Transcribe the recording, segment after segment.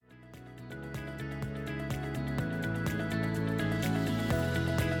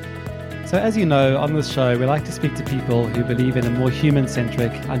So as you know, on this show, we like to speak to people who believe in a more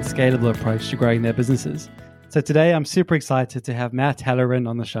human-centric, unscalable approach to growing their businesses. So today, I'm super excited to have Matt Halloran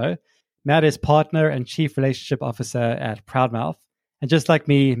on the show. Matt is partner and chief relationship officer at Proudmouth. And just like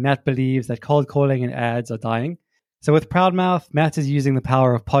me, Matt believes that cold calling and ads are dying. So with Proudmouth, Matt is using the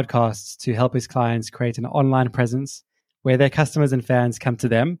power of podcasts to help his clients create an online presence where their customers and fans come to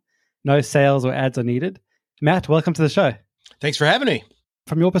them. No sales or ads are needed. Matt, welcome to the show. Thanks for having me.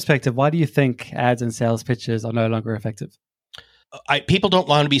 From your perspective, why do you think ads and sales pitches are no longer effective? People don't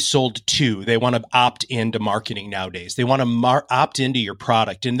want to be sold to. They want to opt into marketing nowadays. They want to opt into your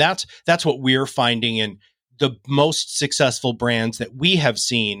product. And that's what we're finding in the most successful brands that we have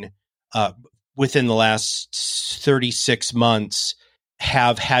seen within the last 36 months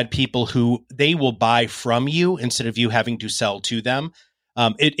have had people who they will buy from you instead of you having to sell to them.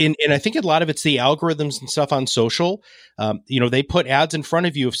 And I think a lot of it's the algorithms and stuff on social. They put ads in front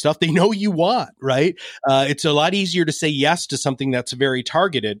of you of stuff they know you want, right? It's a lot easier to say yes to something that's very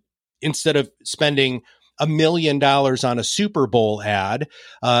targeted instead of spending $1 million on a Super Bowl ad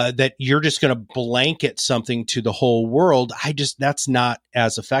that you're just going to blanket something to the whole world. That's not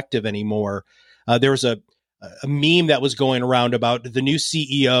as effective anymore. There was a meme that was going around about the new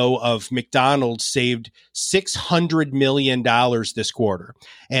CEO of McDonald's saved $600 million this quarter.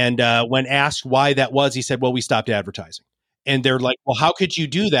 And when asked why that was, he said, well, we stopped advertising. And they're like, well, how could you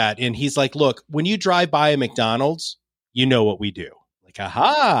do that? And he's like, look, when you drive by a McDonald's, you know what we do. Like,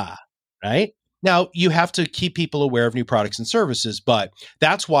 aha, right? Now, you have to keep people aware of new products and services, but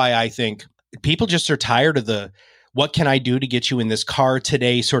that's why I think people just are tired of the what can I do to get you in this car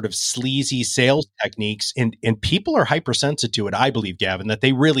today sort of sleazy sales techniques. And people are hypersensitive to it, I believe, Gavin, that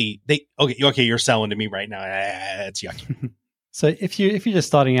okay, you're selling to me right now. It's yucky. So if you're just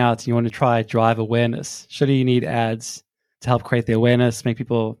starting out and you want to try drive awareness, surely you need ads to help create the awareness, make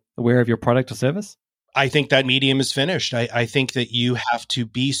people aware of your product or service? I think that medium is finished. I think that you have to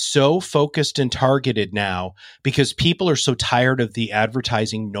be so focused and targeted now because people are so tired of the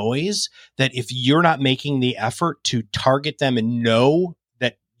advertising noise that if you're not making the effort to target them and know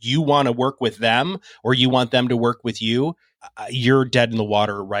that you want to work with them or you want them to work with you, you're dead in the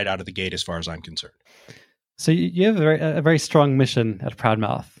water right out of the gate as far as I'm concerned. So you have a very strong mission at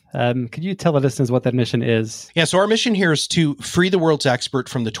Proudmouth. Could you tell the listeners what that mission is? Yeah, so our mission here is to free the world's expert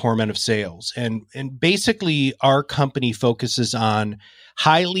from the torment of sales. And basically, our company focuses on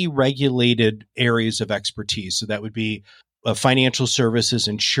highly regulated areas of expertise. So that would be financial services,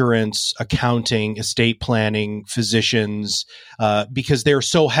 insurance, accounting, estate planning, physicians, because they're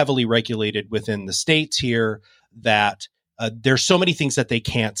so heavily regulated within the states here that there's so many things that they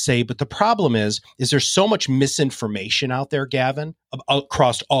can't say, but the problem is there's so much misinformation out there, Gavin,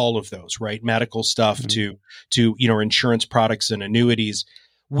 across all of those, right? Medical stuff to insurance products and annuities.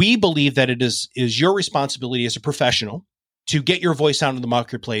 We believe that it is your responsibility as a professional to get your voice out in the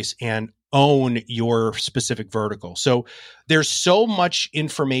marketplace and own your specific vertical. So there's so much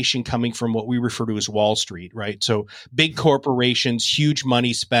information coming from what we refer to as Wall Street, right? So big corporations, huge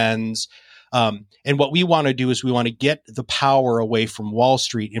money spends. And what we want to do is we want to get the power away from Wall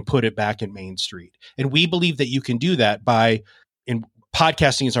Street and put it back in Main Street. And we believe that you can do that in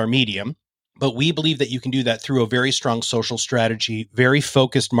podcasting is our medium, but we believe that you can do that through a very strong social strategy, very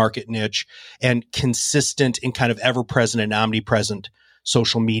focused market niche, and consistent and kind of ever-present and omnipresent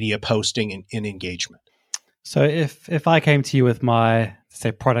social media posting and engagement. So if I came to you with my,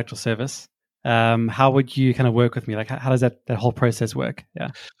 say, product or service, how would you kind of work with me? Like, how does that whole process work? Yeah.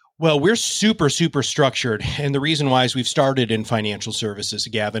 Well, we're super, super structured. And the reason why is we've started in financial services,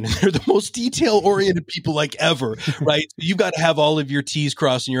 Gavin, and they're the most detail-oriented people like ever, right? You've got to have all of your T's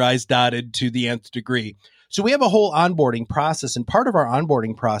crossed and your I's dotted to the nth degree. So we have a whole onboarding process. And part of our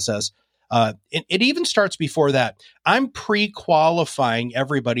onboarding process, it even starts before that. I'm pre-qualifying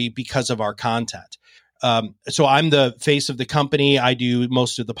everybody because of our content. So I'm the face of the company. I do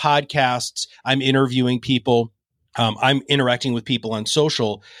most of the podcasts. I'm interviewing people. I'm interacting with people on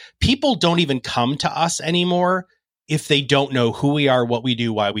social. People don't even come to us anymore if they don't know who we are, what we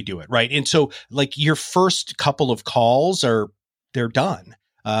do, why we do it, right? And so like your first couple of calls they're done.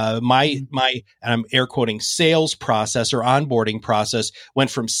 My and I'm air quoting sales process or onboarding process went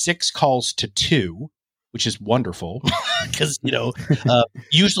from 6 calls to 2, which is wonderful because,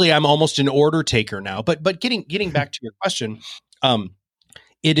 usually I'm almost an order taker now, but getting back to your question,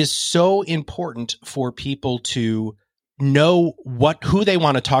 it is so important for people to know who they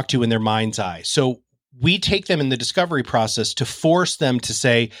want to talk to in their mind's eye. So we take them in the discovery process to force them to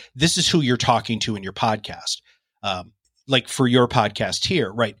say, this is who you're talking to in your podcast. Like for your podcast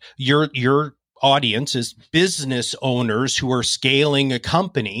here, right? Your audience is business owners who are scaling a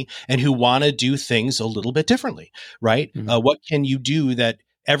company and who want to do things a little bit differently, right? Mhm. What can you do that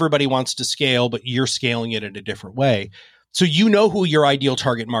everybody wants to scale, but you're scaling it in a different way? So you know who your ideal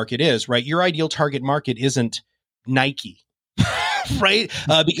target market is, right? Your ideal target market isn't Nike. Right?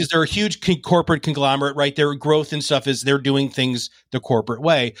 Because they're a huge corporate conglomerate, right? Their growth and stuff is they're doing things the corporate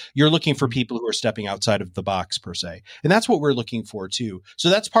way. You're looking for people who are stepping outside of the box, per se. And that's what we're looking for, too. So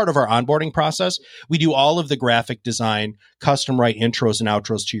that's part of our onboarding process. We do all of the graphic design, custom write intros and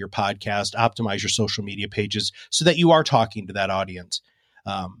outros to your podcast, optimize your social media pages so that you are talking to that audience.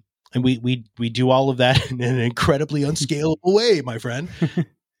 And we do all of that in an incredibly unscalable way, my friend.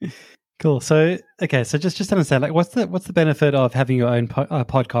 Cool. So, okay. So just to understand, like, what's the benefit of having your own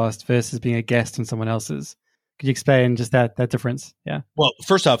podcast versus being a guest on someone else's? Could you explain just that difference? Yeah. Well,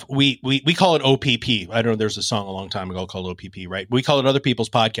 first off, we call it OPP. I don't know. There's a song a long time ago called OPP, right? We call it Other People's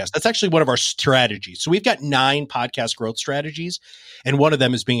Podcast. That's actually one of our strategies. So we've got 9 podcast growth strategies, and one of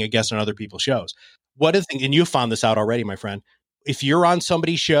them is being a guest on other people's shows. What is, and you found this out already, my friend. If you're on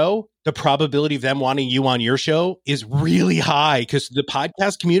somebody's show, the probability of them wanting you on your show is really high because the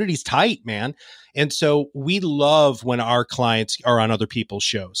podcast community is tight, man. And so we love when our clients are on other people's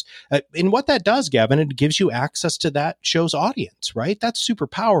shows. And what that does, Gavin, it gives you access to that show's audience, right? That's super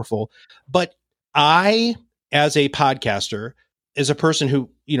powerful. But I, as a podcaster, as a person who,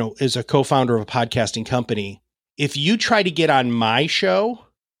 is a co-founder of a podcasting company, if you try to get on my show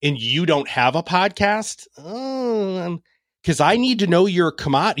and you don't have a podcast, because I need to know your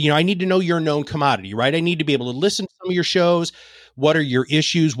commodity. I need to know your known commodity, right? I need to be able to listen to some of your shows. What are your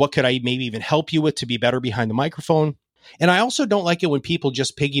issues? What could I maybe even help you with to be better behind the microphone? And I also don't like it when people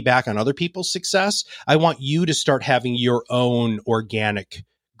just piggyback on other people's success. I want you to start having your own organic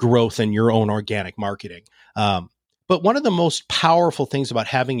growth and your own organic marketing. But one of the most powerful things about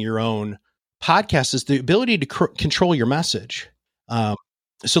having your own podcast is the ability to control your message.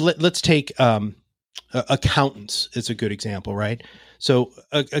 So let's take... accountants is a good example, right? So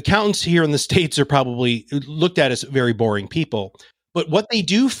accountants here in the States are probably looked at as very boring people, but what they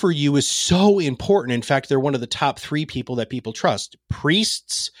do for you is so important. In fact, they're one of the top 3 people that people trust: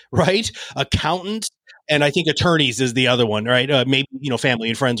 priests, right? Accountants, and I think attorneys is the other one, right? Maybe, family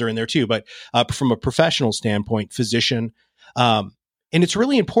and friends are in there too, but from a professional standpoint, physician. And it's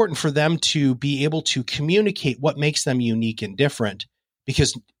really important for them to be able to communicate what makes them unique and different,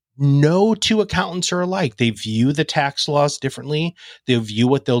 because no 2 accountants are alike. They view the tax laws differently. They view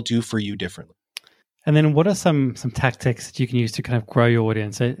what they'll do for you differently. And then what are some tactics that you can use to kind of grow your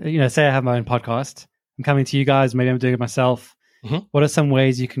audience? So, say I have my own podcast. I'm coming to you guys. Maybe I'm doing it myself. Mm-hmm. What are some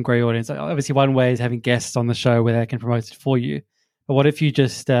ways you can grow your audience? Obviously, one way is having guests on the show where they can promote it for you. But what if you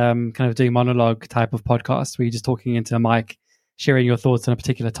just kind of doing monologue type of podcast where you're just talking into a mic, sharing your thoughts on a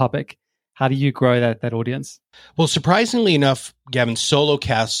particular topic? How do you grow that audience? Well, surprisingly enough, Gavin, solo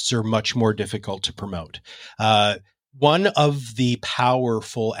casts are much more difficult to promote. One of the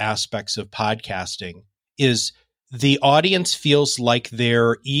powerful aspects of podcasting is the audience feels like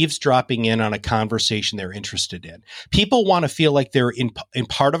they're eavesdropping in on a conversation they're interested in. People want to feel like they're in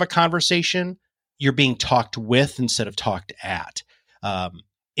part of a conversation. You're being talked with instead of talked at.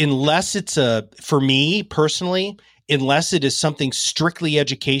 Unless it's for me personally, unless it is something strictly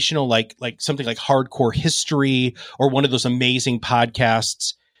educational, like something like Hardcore History or one of those amazing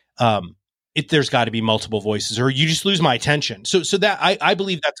podcasts, there's got to be multiple voices, or you just lose my attention. So that I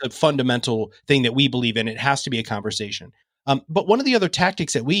believe that's a fundamental thing that we believe in. It has to be a conversation. But one of the other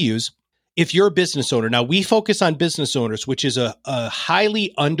tactics that we use, if you're a business owner, now we focus on business owners, which is a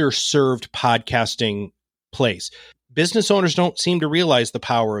highly underserved podcasting place. Business owners don't seem to realize the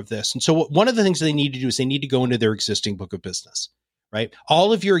power of this. And so one of the things they need to do is they need to go into their existing book of business, right?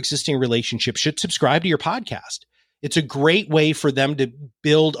 All of your existing relationships should subscribe to your podcast. It's a great way for them to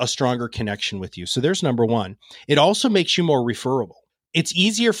build a stronger connection with you. So there's number one. It also makes you more referable. It's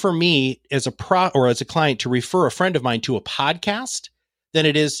easier for me as a as a client to refer a friend of mine to a podcast than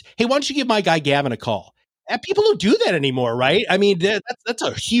it is, hey, why don't you give my guy Gavin a call? And people don't do that anymore, right? I mean, that's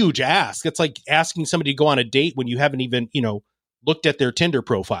a huge ask. It's like asking somebody to go on a date when you haven't even, looked at their Tinder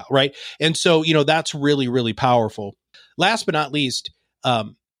profile, right? And so, that's really, really powerful. Last but not least,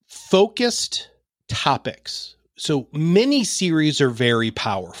 focused topics. So mini series are very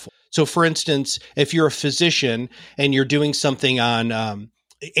powerful. So for instance, if you're a physician and you're doing something on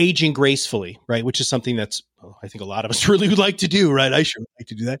aging gracefully, right? Which is something that's, I think a lot of us really would like to do, right? I sure would like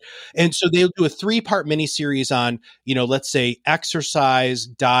to do that. And so they'll do a 3-part miniseries on, let's say exercise,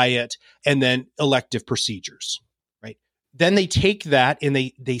 diet, and then elective procedures, right? Then they take that and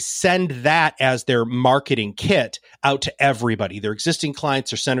they send that as their marketing kit out to everybody, their existing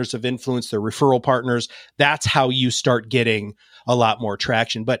clients, their centers of influence, their referral partners. That's how you start getting a lot more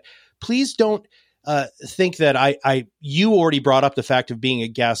traction. But please don't think that you already brought up the fact of being a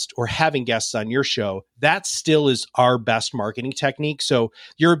guest or having guests on your show. That still is our best marketing technique. So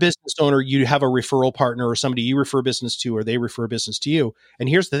you're a business owner, you have a referral partner or somebody you refer business to, or they refer business to you. And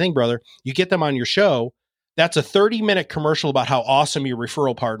here's the thing, brother, you get them on your show. That's a 30-minute commercial about how awesome your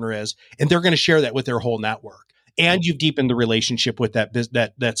referral partner is. And they're going to share that with their whole network. And you've deepened the relationship with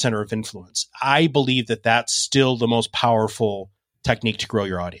that center of influence. I believe that that's still the most powerful technique to grow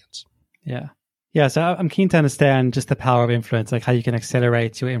your audience. Yeah. Yeah. So I'm keen to understand just the power of influence, like how you can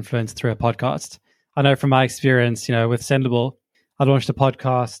accelerate your influence through a podcast. I know from my experience, with Sendable, I launched a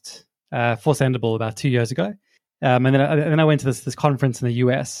podcast for Sendable about 2 years ago. And then I went to this conference in the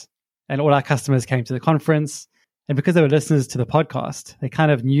US. And all our customers came to the conference. And because they were listeners to the podcast, they kind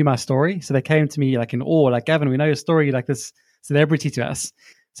of knew my story. So they came to me like in awe, like, Gavin, we know your story, like this celebrity to us.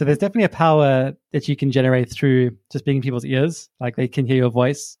 So there's definitely a power that you can generate through just being in people's ears. Like they can hear your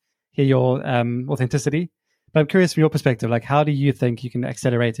voice, hear your authenticity. But I'm curious from your perspective, like how do you think you can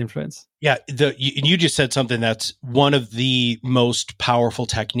accelerate influence? Yeah, you just said something that's one of the most powerful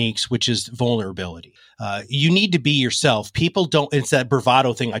techniques, which is vulnerability. You need to be yourself. People don't, it's that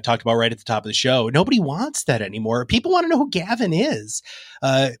bravado thing I talked about right at the top of the show. Nobody wants that anymore. People want to know who Gavin is.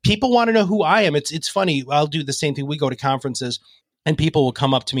 People want to know who I am. It's funny. I'll do the same thing. We go to conferences and people will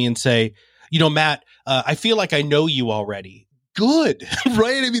come up to me and say, Matt, I feel like I know you already. Good,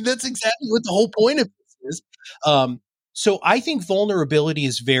 right? I mean, that's exactly what the whole point of this is. So I think vulnerability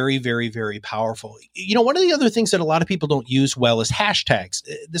is very, very, very powerful. One of the other things that a lot of people don't use well is hashtags.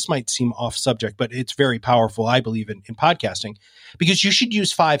 This might seem off subject, but it's very powerful, I believe, in podcasting, because you should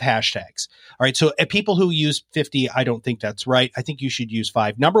use 5 hashtags. All right. So at people who use 50, I don't think that's right. I think you should use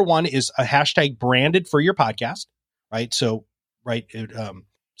 5. Number 1 is a hashtag branded for your podcast. Right. So, right.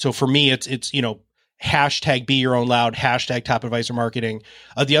 So for me, it's hashtag be your own loud, hashtag top advisor marketing.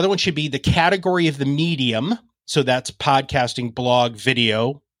 The other one should be the category of the medium. So that's podcasting, blog,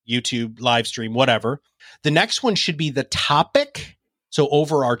 video, YouTube, live stream, whatever. The next one should be the topic. So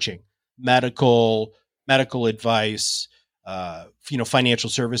overarching, medical advice, financial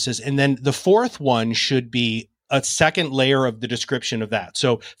services. And then the fourth one should be a second layer of the description of that.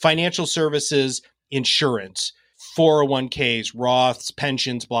 So financial services, insurance, 401ks, Roths,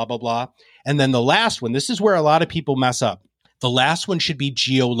 pensions, blah, blah, blah. And then the last one, this is where a lot of people mess up. The last one should be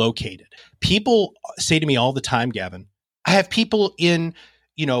geolocated. People say to me all the time, Gavin, I have people in,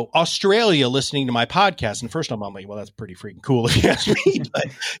 Australia listening to my podcast. And first I'm like, well, that's pretty freaking cool if you ask me. But,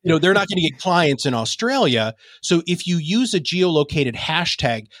 they're not going to get clients in Australia. So if you use a geolocated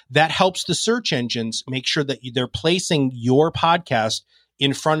hashtag, that helps the search engines make sure that they're placing your podcast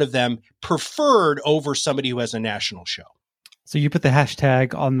in front of them, preferred over somebody who has a national show. So you put the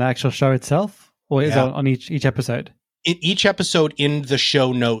hashtag on the actual show itself, or is it on each episode? In each episode in the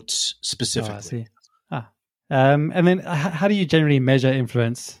show notes specifically. Oh, I see. And then how do you generally measure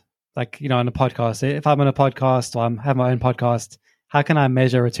influence? Like, on a podcast, if I'm on a podcast or I have my own podcast, how can I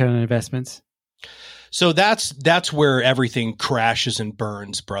measure return on investments? So that's where everything crashes and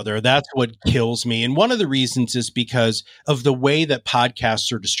burns, brother. That's what kills me. And one of the reasons is because of the way that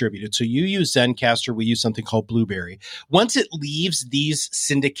podcasts are distributed. So you use Zencastr, we use something called Blueberry. Once it leaves these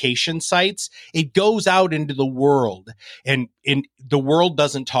syndication sites, it goes out into the world, and the world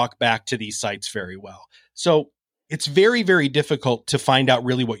doesn't talk back to these sites very well. So it's very, very difficult to find out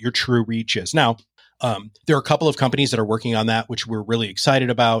really what your true reach is. Now, there are a couple of companies that are working on that, which we're really excited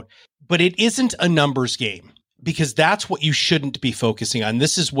about. But it isn't a numbers game, because that's what you shouldn't be focusing on.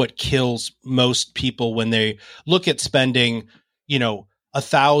 This is what kills most people when they look at spending,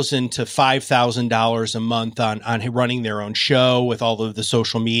 $1,000 to $5,000 a month on running their own show with all of the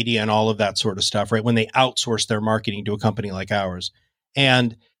social media and all of that sort of stuff, right? When they outsource their marketing to a company like ours.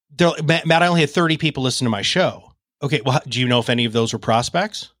 And Matt, I only had 30 people listen to my show. Okay, well, do you know if any of those were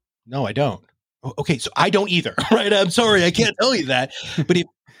prospects? No, I don't. Okay, so I don't either, right? I'm sorry, I can't tell you that. But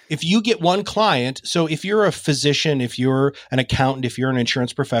if you get one client, so if you're a physician, if you're an accountant, if you're an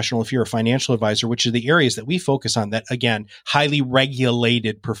insurance professional, if you're a financial advisor, which are the areas that we focus on, that again, highly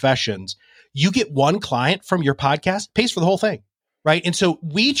regulated professions, you get one client from your podcast, pays for the whole thing, right? And so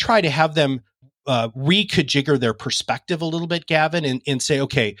we try to have them reconfigure their perspective a little bit, Gavin, and say,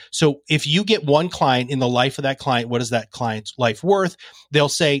 okay, so if you get one client in the life of that client, what is that client's life worth? They'll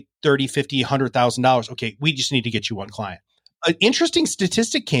say $30, $50, $100,000. Okay, we just need to get you one client. An interesting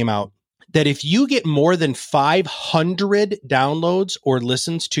statistic came out that if you get more than 500 downloads or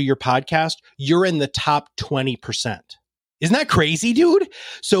listens to your podcast, you're in the top 20%. Isn't that crazy, dude?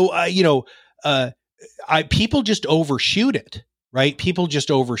 So, people just overshoot it, right? People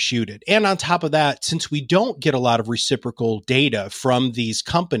just overshoot it. And on top of that, since we don't get a lot of reciprocal data from these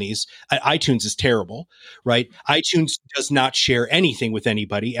companies, iTunes is terrible, right? iTunes does not share anything with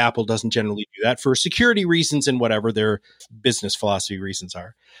anybody. Apple doesn't generally do that for security reasons and whatever their business philosophy reasons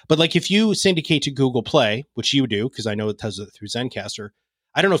are. But like if you syndicate to Google Play, which you do, because I know it does it through Zencastr,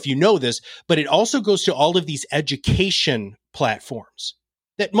 I don't know if you know this, but it also goes to all of these education platforms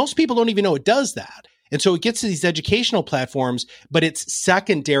that most people don't even know it does that. And so it gets to these educational platforms, but it's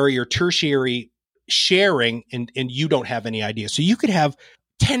secondary or tertiary sharing, and you don't have any idea. So you could have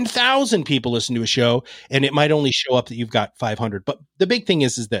 10,000 people listen to a show, and it might only show up that you've got 500. But the big thing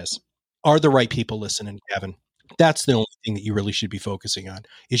is this: are the right people listening, Gavin? That's the only thing that you really should be focusing on.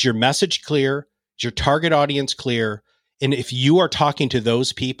 Is your message clear? Is your target audience clear? And if you are talking to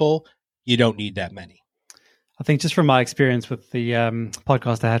those people, you don't need that many. I think just from my experience with the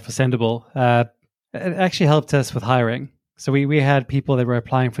podcast I had for Sendable, it actually helped us with hiring. So we had people that were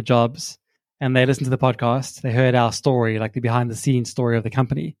applying for jobs, and they listened to the podcast. They heard our story, like the behind the scenes story of the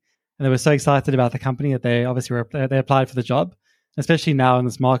company. And they were so excited about the company that they obviously they applied for the job, especially now in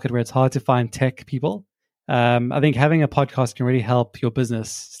this market where it's hard to find tech people. I think having a podcast can really help your business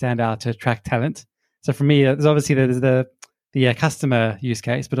stand out to attract talent. So for me, there's obviously the customer use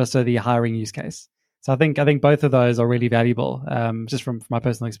case, but also the hiring use case. So I think both of those are really valuable, just from my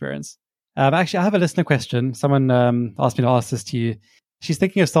personal experience. Actually, I have a listener question. Someone asked me to ask this to you. She's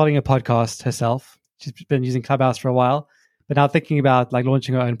thinking of starting a podcast herself. She's been using Clubhouse for a while, but now thinking about like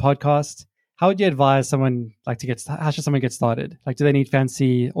launching her own podcast. How would you advise someone how should someone get started? Like, do they need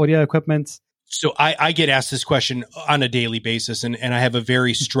fancy audio equipment? So I get asked this question on a daily basis, and I have a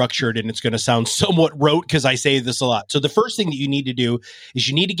very structured, and it's going to sound somewhat rote because I say this a lot. So the first thing that you need to do is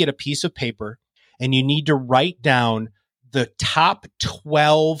you need to get a piece of paper, and you need to write down the top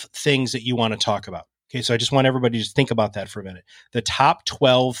 12 things that you want to talk about. Okay, so I just want everybody to just think about that for a minute. The top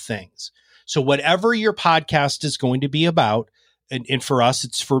 12 things. So whatever your podcast is going to be about, and for us,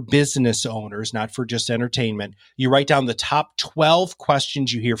 it's for business owners, not for just entertainment. You write down the top 12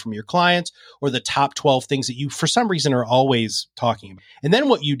 questions you hear from your clients, or the top 12 things that you, for some reason, are always talking about. And then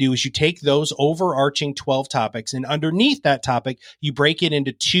what you do is you take those overarching 12 topics, and underneath that topic, you break it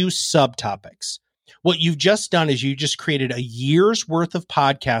into 2 subtopics. What you've just done is you just created a year's worth of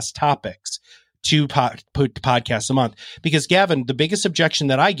podcast topics to put podcasts a month. Because Gavin, the biggest objection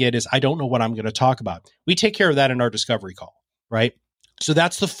that I get is I don't know what I'm going to talk about. We take care of that in our discovery call. Right? So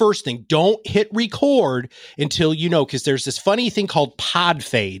that's the first thing. Don't hit record until you know, because there's this funny thing called pod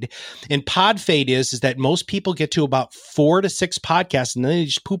fade. And pod fade is that most people get to about 4 to 6 podcasts and then they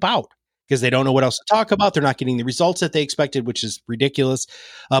just poop out because they don't know what else to talk about. They're not getting the results that they expected, which is ridiculous.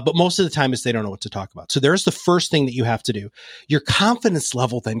 But most of the time is they don't know what to talk about. So there's the first thing that you have to do. Your confidence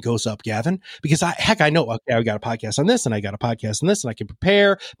level then goes up, Gavin, because I know, okay, I got a podcast on this and I got a podcast on this, and I can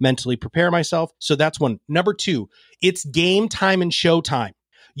mentally prepare myself. So that's one. Number 2, it's game time and show time.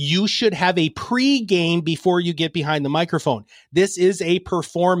 You should have a pre-game before you get behind the microphone. This is a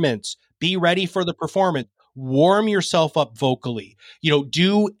performance. Be ready for the performance. Warm yourself up vocally,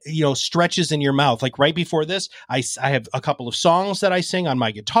 do stretches in your mouth. Like right before this, I have a couple of songs that I sing on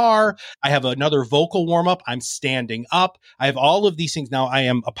my guitar. I have another vocal warm up. I'm standing up. I have all of these things. Now I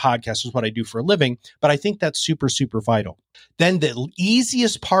am a podcaster, is what I do for a living, but I think that's super, super vital. Then the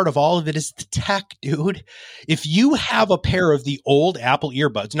easiest part of all of it is the tech, dude. If you have a pair of the old Apple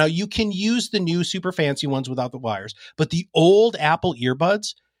earbuds, now you can use the new super fancy ones without the wires, but the old Apple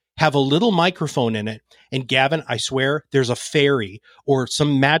earbuds have a little microphone in it. And Gavin, I swear there's a fairy or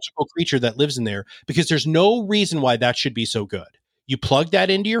some magical creature that lives in there, because there's no reason why that should be so good. You plug that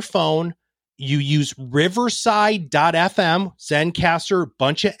into your phone. You use Riverside.fm, Zencastr,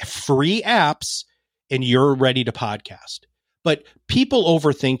 bunch of free apps, and you're ready to podcast. But people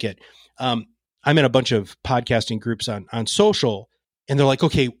overthink it. I'm in a bunch of podcasting groups on social, and they're like,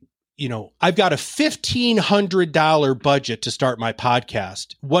 okay, I've got a $1,500 budget to start my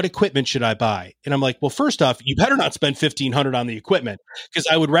podcast. What equipment should I buy? And I'm like, well, first off, you better not spend $1,500 on the equipment, because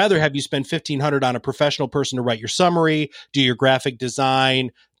I would rather have you spend $1,500 on a professional person to write your summary, do your graphic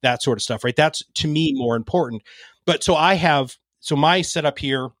design, that sort of stuff, right? That's, to me, more important. But so my setup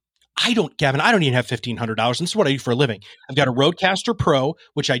here, Gavin, I don't even have $1,500. And this is what I do for a living. I've got a Rodecaster Pro,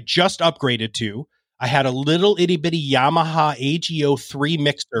 which I just upgraded to. I had a little itty bitty Yamaha AGO 3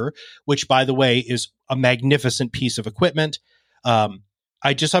 mixer, which, by the way, is a magnificent piece of equipment.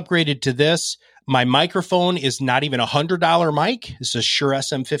 I just upgraded to this. My microphone is not even $100 mic. It's a Shure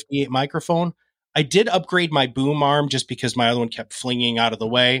SM58 microphone. I did upgrade my boom arm just because my other one kept flinging out of the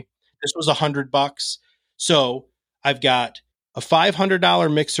way. This was $100. So I've got a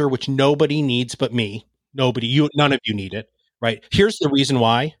 $500 mixer, which nobody needs but me. None of you need it, right? Here's the reason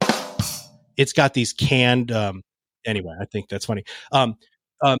why. It's got these canned, anyway, I think that's funny.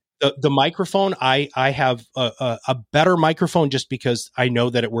 The microphone, I have a better microphone just because I know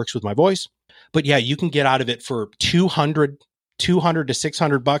that it works with my voice. But yeah, you can get out of it for $200 to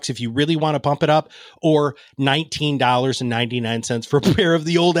 $600 if you really want to pump it up, or $19.99 for a pair of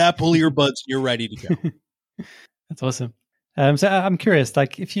the old Apple earbuds, and you're ready to go. That's awesome. So I'm curious,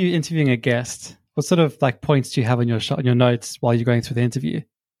 like if you're interviewing a guest, what sort of like points do you have on your notes while you're going through the interview?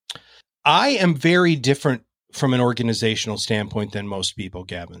 I am very different from an organizational standpoint than most people,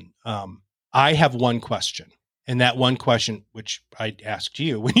 Gavin. I have one question, and that one question, which I asked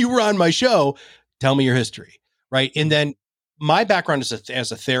you when you were on my show, tell me your history, right? And then my background is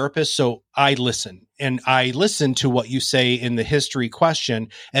as a therapist, so I listen to what you say in the history question,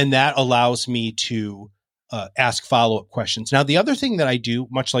 and that allows me to ask follow-up questions. Now, the other thing that I do,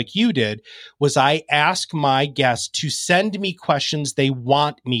 much like you did, was I ask my guests to send me questions they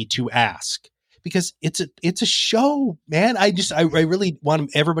want me to ask, because it's a show, man. I really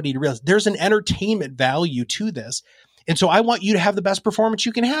want everybody to realize there's an entertainment value to this. And so I want you to have the best performance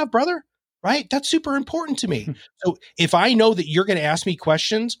you can have, brother. Right? That's super important to me. So if I know that you're going to ask me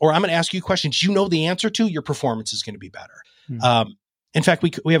questions, or I'm going to ask you questions you know the answer to, your performance is going to be better. In fact,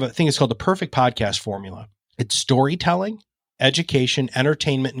 we have a thing that's called the perfect podcast formula. It's storytelling, education,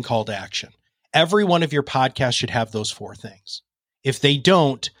 entertainment, and call to action. Every one of your podcasts should have those 4 things. If they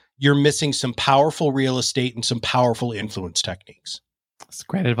don't, you're missing some powerful real estate and some powerful influence techniques. That's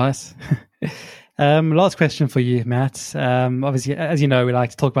great advice. Last question for you, Matt. Obviously, as you know, we like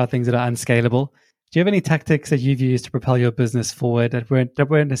to talk about things that are unscalable. Do you have any tactics that you've used to propel your business forward that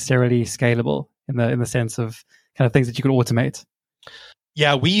weren't necessarily scalable in the sense of kind of things that you could automate?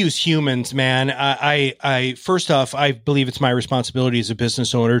 Yeah, we use humans, man. I first off, I believe it's my responsibility as a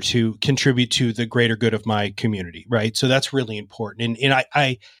business owner to contribute to the greater good of my community, right? So that's really important.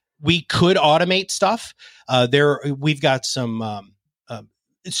 And we could automate stuff. We've got some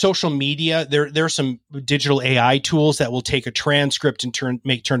social media. There are some digital AI tools that will take a transcript and turn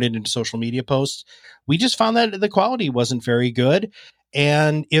it into social media posts. We just found that the quality wasn't very good.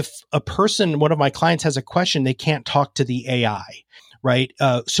 And if one of my clients has a question, they can't talk to the AI. Right.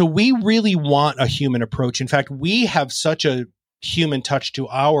 So we really want a human approach. In fact, we have such a human touch to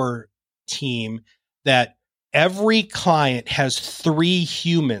our team that every client has 3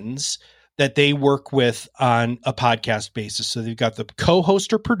 humans that they work with on a podcast basis. So they've got the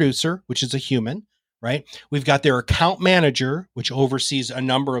co-host or producer, which is a human, right? We've got their account manager, which oversees a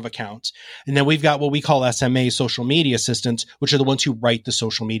number of accounts. And then we've got what we call SMA, social media assistants, which are the ones who write the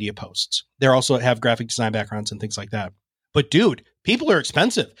social media posts. They also have graphic design backgrounds and things like that. But dude, people are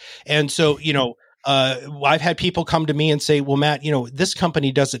expensive. And so, I've had people come to me and say, well, Matt, this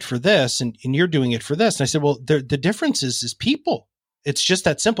company does it for this and you're doing it for this. And I said, well, the difference is people. It's just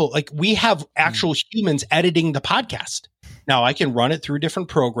that simple. Like, we have actual humans editing the podcast. Now, I can run it through different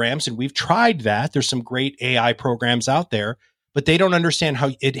programs, and we've tried that. There's some great AI programs out there, but they don't understand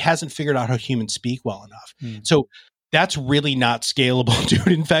how it hasn't figured out how humans speak well enough. So that's really not scalable, dude.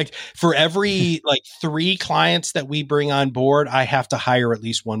 In fact, for every 3 clients that we bring on board, I have to hire at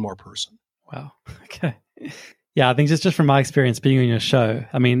least one more person. Wow. Okay. Yeah, I think just from my experience being on your show,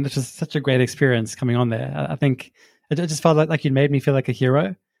 I mean, it's just such a great experience coming on there. I think it just felt like you made me feel like a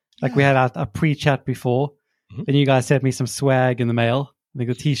hero. Like, we had a pre-chat before, and you guys sent me some swag in the mail, like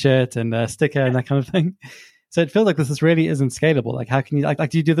a t-shirt and a sticker and that kind of thing. So it feels like this really isn't scalable. Like, how can you,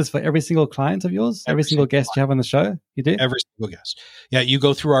 do you do this for every single client of yours? Every single guest you have on the show? You do? Every single guest. Yeah, you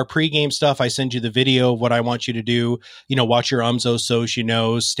go through our pregame stuff. I send you the video of what I want you to do. Watch your so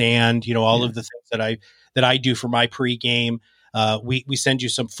stand, all of the things that I do for my pregame. We send you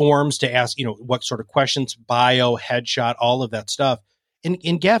some forms to ask, what sort of questions, bio, headshot, all of that stuff.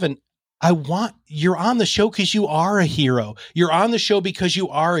 And Gavin, you're on the show because you are a hero. You're on the show because you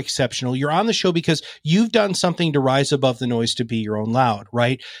are exceptional. You're on the show because you've done something to rise above the noise to be your own loud,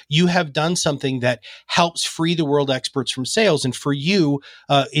 right? You have done something that helps free the world experts from sales. And for you,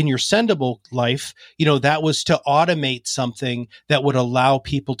 in your Sendable life, that was to automate something that would allow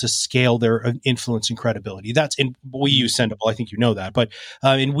people to scale their influence and credibility. We use Sendable. I think you know that. But,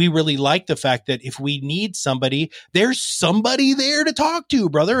 and we really like the fact that if we need somebody, there's somebody there to talk to,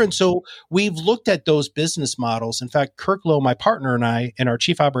 brother. And so we've looked at those business models. In fact, Kirk Lowe, my partner, and I, and our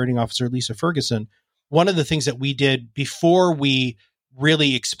chief operating officer, Lisa Ferguson, one of the things that we did before we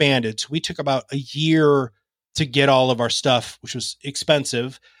really expanded, so we took about a year to get all of our stuff, which was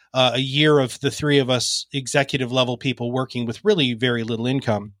expensive, a year of the 3 of us executive level people working with really very little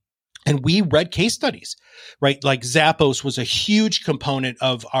income. And we read case studies, right? Like Zappos was a huge component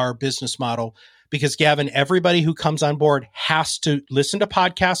of our business model because, Gavin, everybody who comes on board has to listen to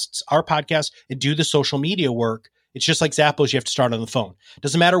podcasts, our podcast, and do the social media work. It's just like Zappos, you have to start on the phone.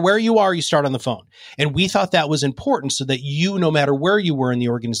 Doesn't matter where you are, you start on the phone. And we thought that was important so that you, no matter where you were in the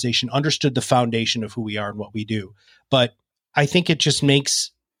organization, understood the foundation of who we are and what we do. But I think it just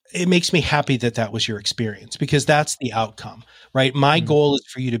makes me happy that that was your experience, because that's the outcome, right? My goal is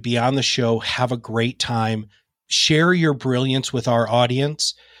for you to be on the show, have a great time, share your brilliance with our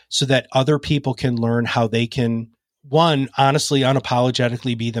audience so that other people can learn how they can, one, honestly,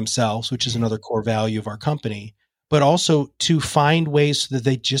 unapologetically be themselves, which is another core value of our company, but also to find ways so that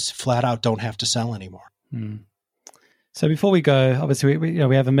they just flat out don't have to sell anymore. So before we go, obviously we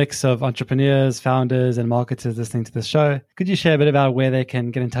have a mix of entrepreneurs, founders, and marketers listening to this show. Could you share a bit about where they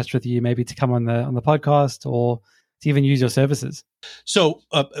can get in touch with you, maybe to come on the podcast or to even use your services? So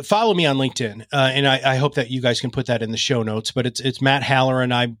follow me on LinkedIn, and I hope that you guys can put that in the show notes. But it's Matt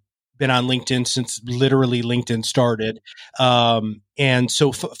Halloran. I've been on LinkedIn since literally LinkedIn started. And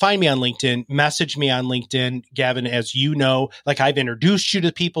so find me on LinkedIn, message me on LinkedIn. Gavin, as you know, like I've introduced you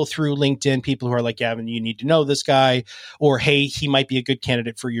to people through LinkedIn, people who are like, Gavin, you need to know this guy, or, hey, he might be a good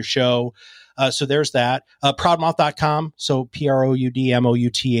candidate for your show. So there's that. Proudmouth.com. So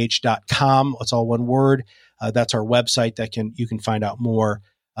PROUDMOUTH.com. It's all one word. That's our website you can find out more.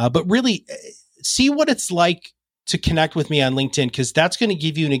 But really see what it's like to connect with me on LinkedIn, because that's going to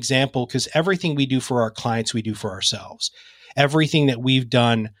give you an example, because everything we do for our clients, we do for ourselves. Everything that we've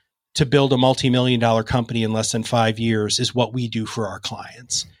done to build a multi-million-dollar company in less than 5 years is what we do for our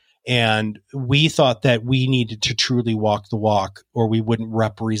clients. And we thought that we needed to truly walk the walk, or we wouldn't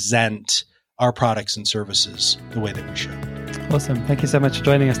represent our products and services the way that we should. Awesome. Thank you so much for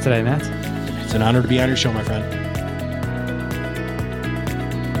joining us today, Matt. It's an honor to be on your show, my friend.